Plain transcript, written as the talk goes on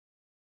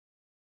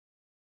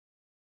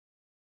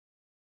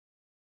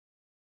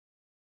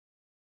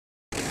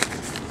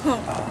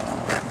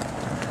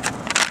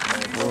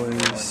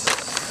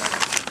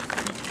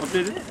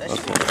updated?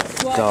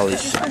 Okay. Dolly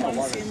shot. Do you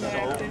want an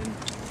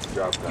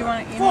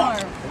email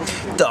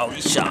or?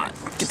 Dolly shot.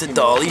 Get the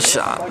dolly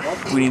shot.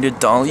 We need a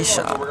dolly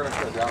shot.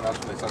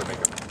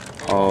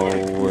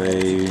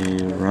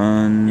 Always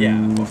run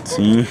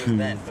team.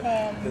 I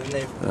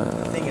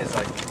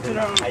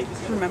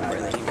don't remember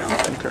the email.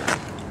 Okay.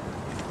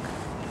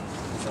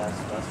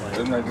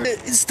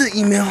 It's the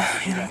email.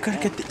 You know, gotta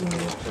get the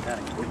email.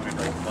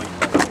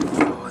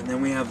 Oh, and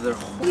then we have their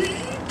whole.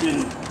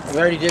 I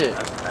already did it.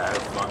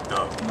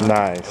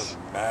 Nice.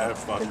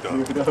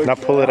 Now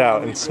pull it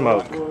out and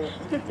smoke. Oh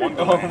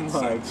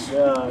my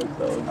god.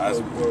 That's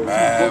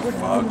mad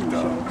fucked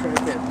up.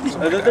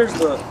 And then there's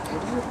the.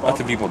 Let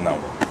the people know.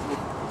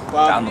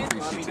 I'm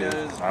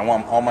appreciative. I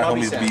want all my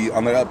homies to be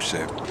on the up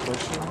shit.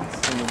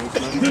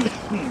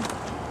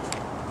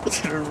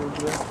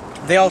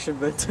 They all should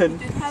have been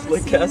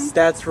Flickcast.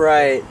 That's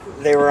right.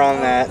 They were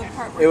on that.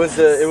 It was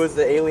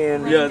the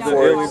alien. Yeah, the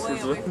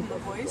alien.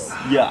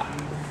 Yeah.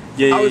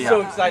 Yeah, I was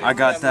so excited. I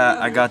got that.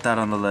 I got that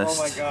on the list.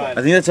 Oh my god.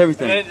 I think that's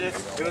everything. Like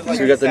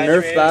So we got the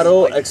Nerf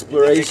battle,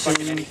 exploration.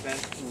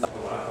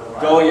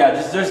 Oh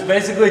yeah, just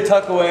basically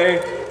tuck away,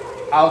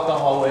 out the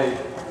hallway.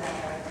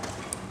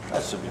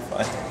 That should be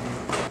fine.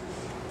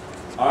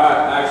 All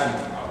right,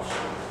 action.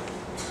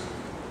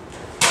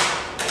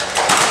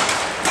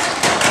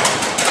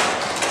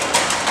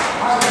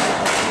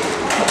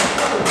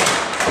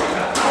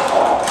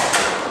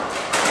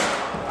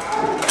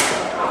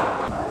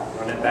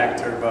 Run it back,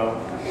 turbo.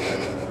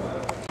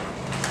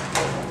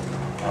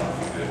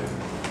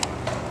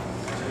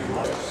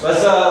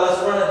 Let's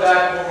run it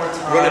back one more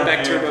time. Run it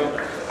back, turbo.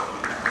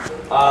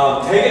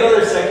 Take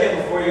another second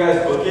before you guys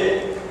book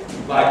it.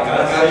 Like, no,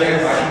 you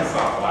can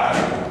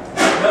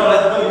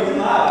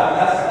laugh.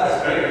 That's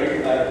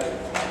great. Like,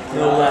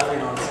 No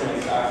laughing on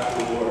stage.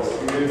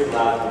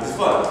 It's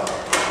fun.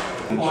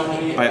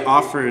 I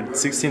offered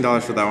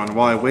 $16 for that one.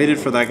 While I waited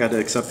for that guy to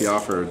accept the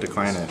offer or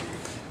decline it,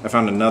 I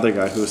found another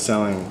guy who was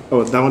selling.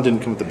 Oh, that one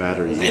didn't come with the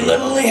battery. They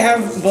literally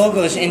have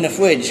BOGOs in the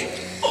fridge.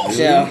 So,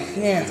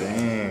 yeah.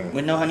 Dang.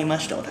 With no honey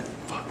mustard.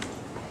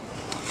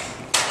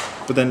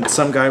 But then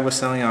some guy was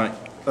selling a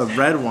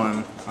red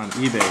one on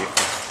eBay.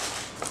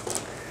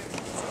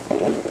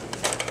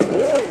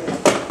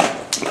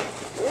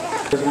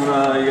 You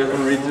guys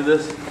wanna read through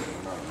this?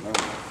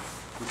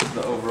 This is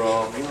the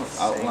overall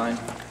outline.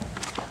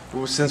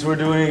 Well, since we're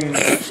doing. I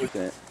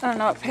don't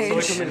know what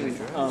page.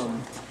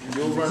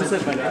 You'll run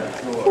it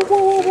back.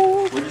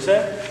 What'd you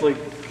say? Like,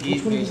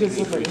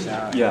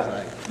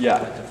 Yeah. Yeah.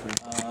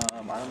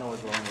 I don't know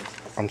what's wrong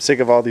with. I'm sick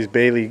of all these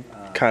Bailey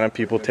kind of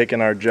people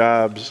taking our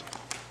jobs.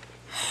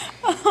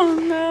 Oh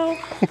no.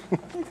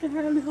 I can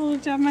hardly hold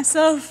a job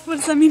myself. What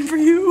does that mean for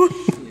you?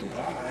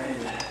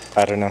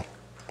 I don't know.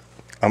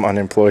 I'm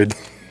unemployed.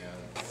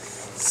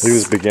 He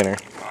was a beginner.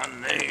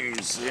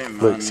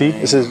 Look, see,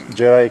 this is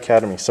JI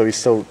Academy, so he's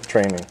still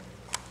training.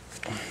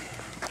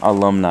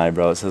 Alumni,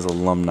 bro. It says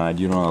alumni.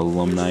 Do you know what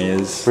alumni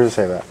is? Where does it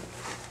say that?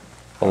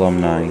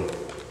 Alumni.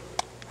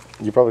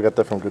 You probably got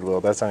that from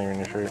Goodwill. That's not even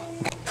your shirt.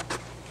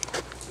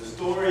 The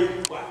story,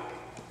 whack.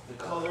 The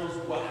colors,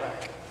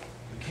 whack.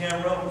 The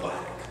camera,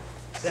 whack.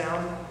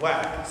 Sound,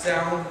 whack.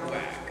 Sound,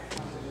 whack.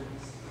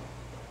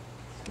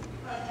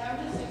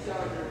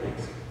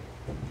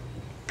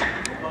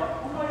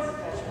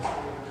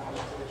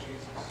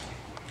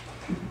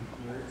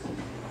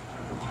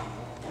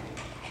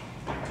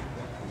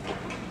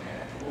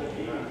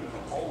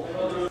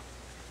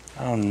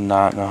 I do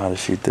not know how to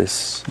shoot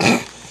this.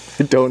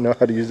 You don't know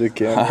how to use a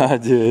camera.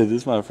 Dude, this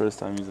is my first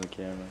time using a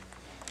camera.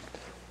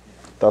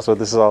 That's what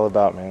this is all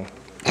about, man.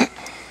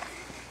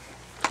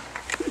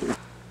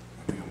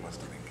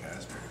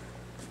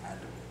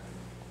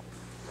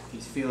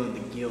 He's feeling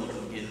the guilt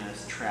of getting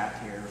us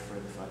trapped here for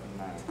the fucking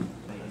night.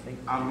 I think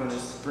I'm gonna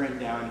sprint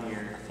down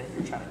here. I think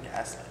you're trying to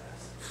gaslight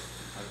us.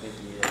 I think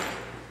he is.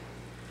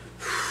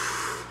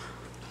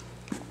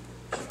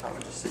 Should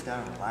probably just sit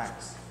down and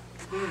relax.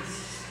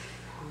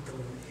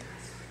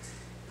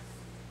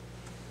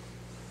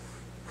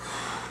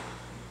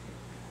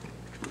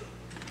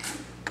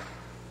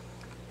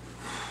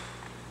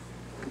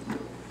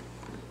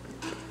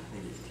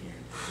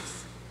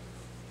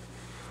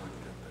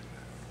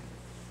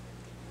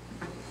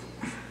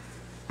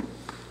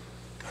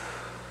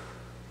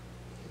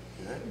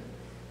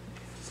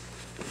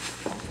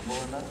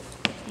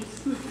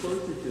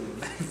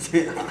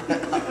 You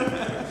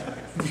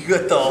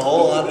got the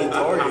whole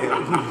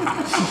auditorium.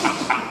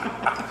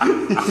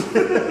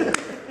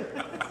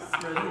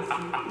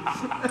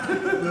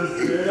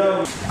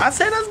 I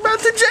said I was about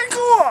to jack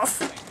off.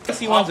 I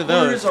see ones of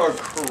those. are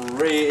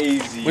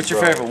crazy. What's your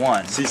bro. favorite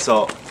one? Sea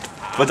salt.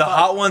 But the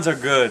hot ones are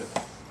good.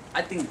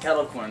 I think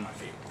kettle corn my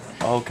favorite.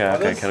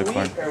 Okay, kettle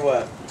corn. Or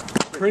what?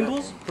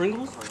 Pringles?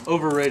 Pringles?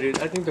 Overrated.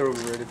 I think they're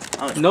overrated.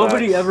 Oh,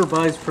 Nobody facts. ever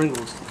buys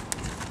Pringles.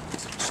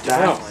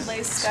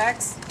 Lay's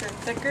stacks, they're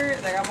thicker,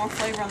 they got more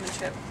flavor on the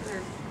chip.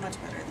 They're much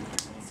better than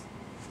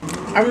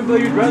Pringles. I mean, but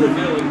you'd rather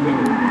get it like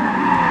bigger.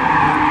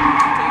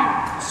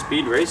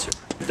 Speed racer.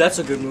 that's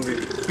a good movie.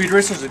 Speed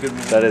Racer's a good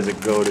movie. That is a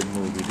goated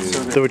movie, dude.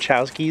 So The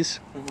Wachowskis.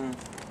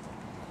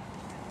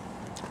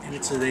 And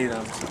it's a they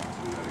though.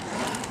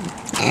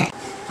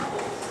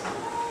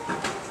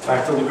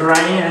 Back to the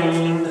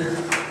grind.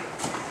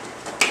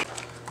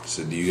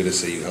 So do you get to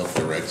say you helped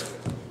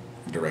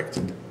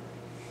directed?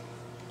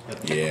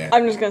 Yeah.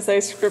 I'm just gonna say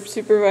script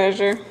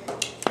supervisor.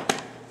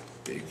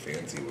 Big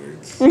fancy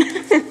words.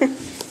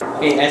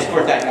 Hey,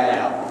 escort that guy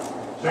out.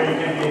 Sure, you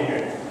can be in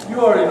here. You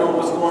already know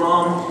what's going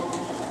on.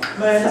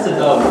 Man, that's a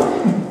dub.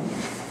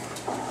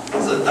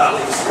 That's a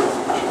dollies.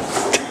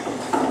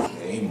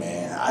 Hey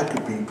man, I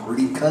could be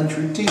pretty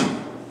country too.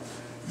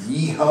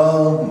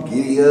 Yeehaw,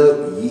 giddy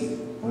up, yee.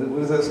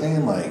 What is that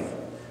saying? Like,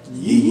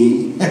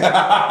 yee.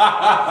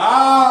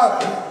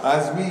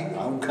 That's me.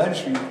 I'm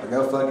country. I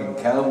got fucking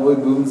cowboy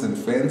boots and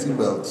fancy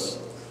belts.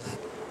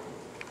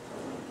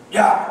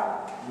 Yeah.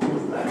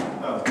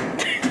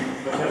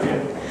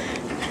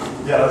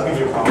 Yeah, that's gonna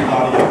be a problem.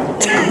 Audio.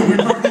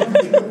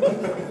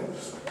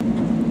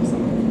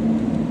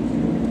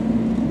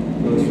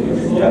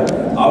 Yeah,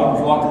 I would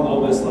walk a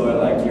little bit slower,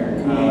 like you're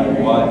kind of like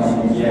watch.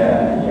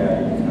 Yeah, you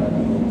kind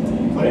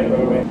of play it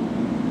right away.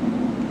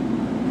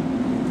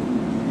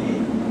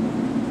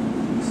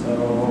 So,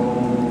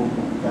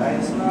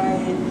 guys'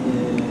 night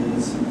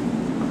is.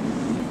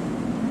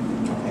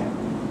 Okay.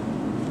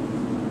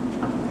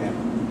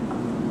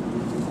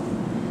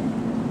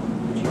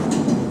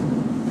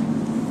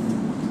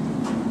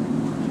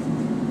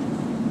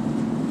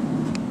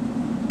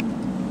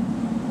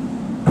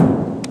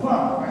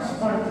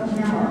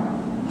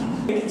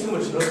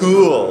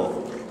 Cool.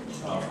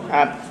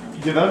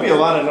 Dude, that'd be a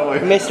lot of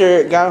noise.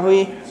 Mr.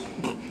 Gahui.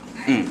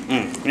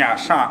 Yeah,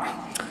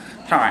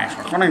 sorry,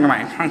 according to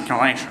my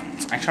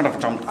calculations, I should have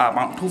jumped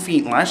about 2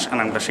 feet less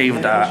and I would have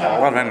saved a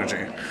lot of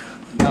energy.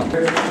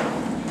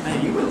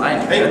 Hey, you were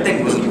lying. Hey, that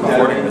thing was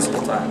recording this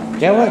whole time.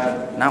 Yeah,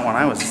 what? Not when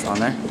I was on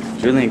there.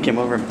 Julian came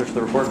over and pushed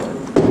the record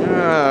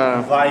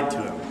button. Lied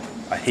to him.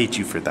 I hate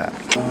you for that.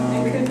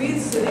 It could be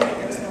sitting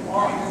against the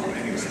wall and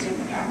then you're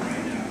sitting down.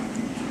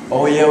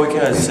 Oh yeah, we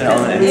can sit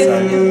on the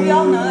inside. If we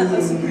all know that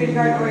the security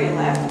guard already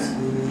left,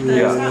 then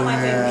it's not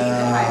like they need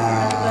to hide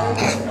from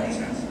everybody.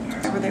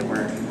 That's where they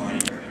were.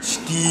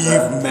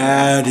 Steve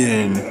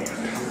Madden.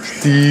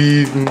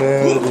 Steve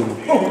Madden.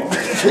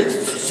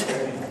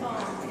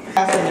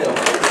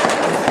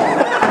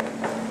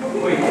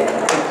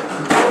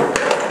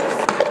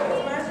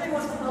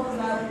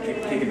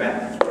 Take it back.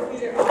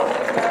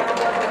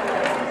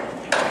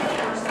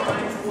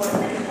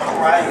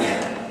 Alright,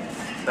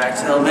 back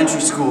to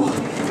elementary school.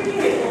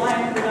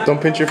 Don't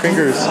pinch your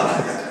fingers.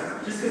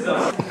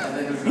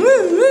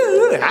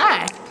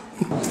 Hi.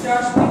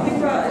 Josh, what do you think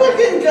about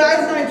Fucking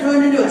guys night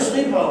turned into a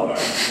sleepover.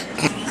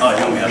 Oh,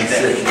 you want me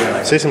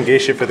upstairs? Say some gay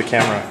shit for the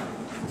camera.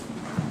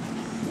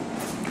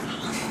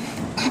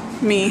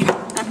 me?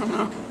 I don't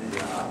know.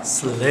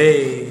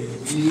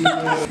 Slave.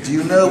 Do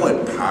you know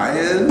what pi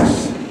is?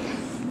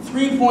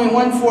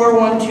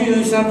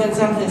 3.1412 something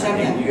something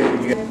something.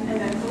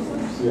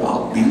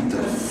 I'll beat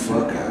the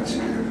fuck out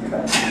you.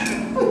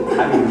 I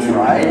haven't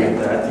tried it,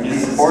 but I think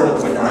it's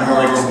important. Oh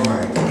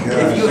my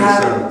god. If you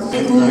have...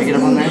 Let me get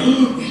up on there.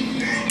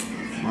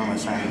 Where am I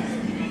signing?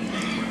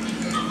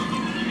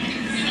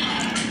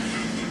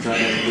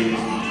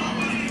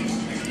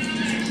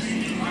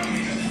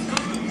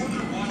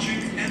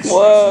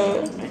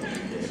 Whoa.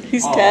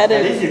 He's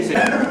catted.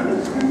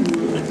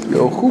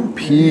 Yo, who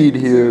peed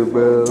here,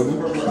 bro?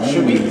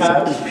 Should we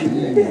have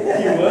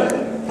what?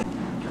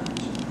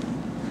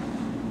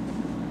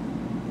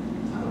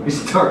 We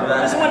start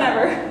that. Just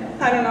whenever.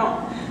 I don't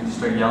know. Just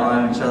start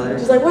yelling at each other.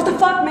 Just like, what the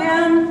fuck,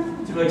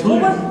 man? Dude, I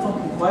told you to be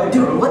fucking quiet,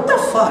 Dude, bro. what the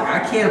fuck? I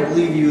can't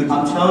believe you.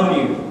 I'm telling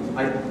you.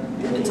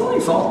 It's all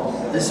your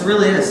fault. This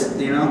really is,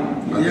 you know?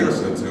 I think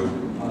so too.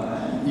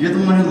 You're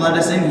the one who let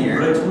us in here.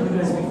 But I told you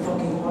guys to be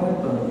fucking quiet,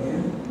 bro.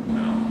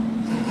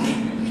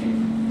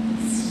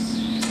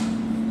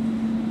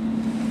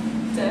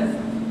 Dev,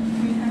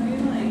 can we have you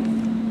like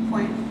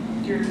point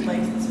your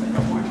legs this way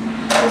more?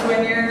 Because when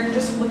you're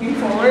just looking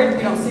forward,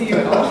 we don't see you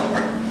at all.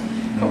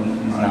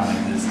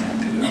 Non-existent.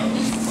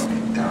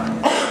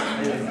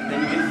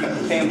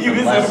 You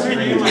was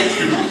everything like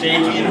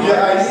shaking.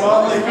 Yeah, I saw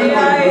like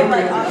AI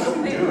like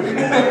autocomplete.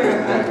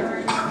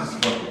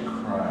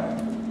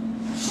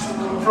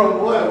 From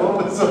what? What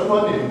was so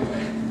funny?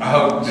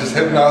 Oh, just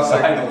hypnotize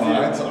like the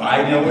line, so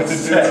I know what to do.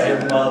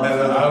 set him up. And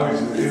then I was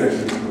just, it was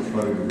just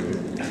funny to me.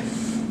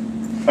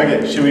 Okay,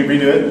 should we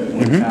redo it?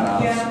 Yeah.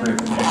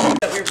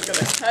 That we were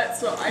gonna cut,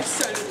 so I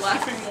started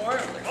laughing more. I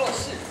was like, oh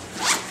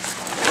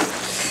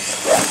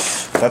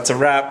shit. That's a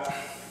wrap.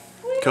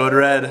 Code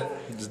Red.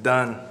 It's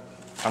done.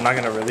 I'm not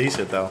gonna release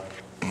it though.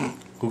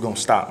 Who gonna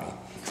stop me?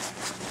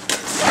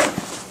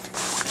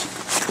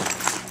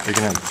 You're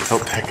gonna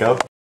help pick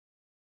up?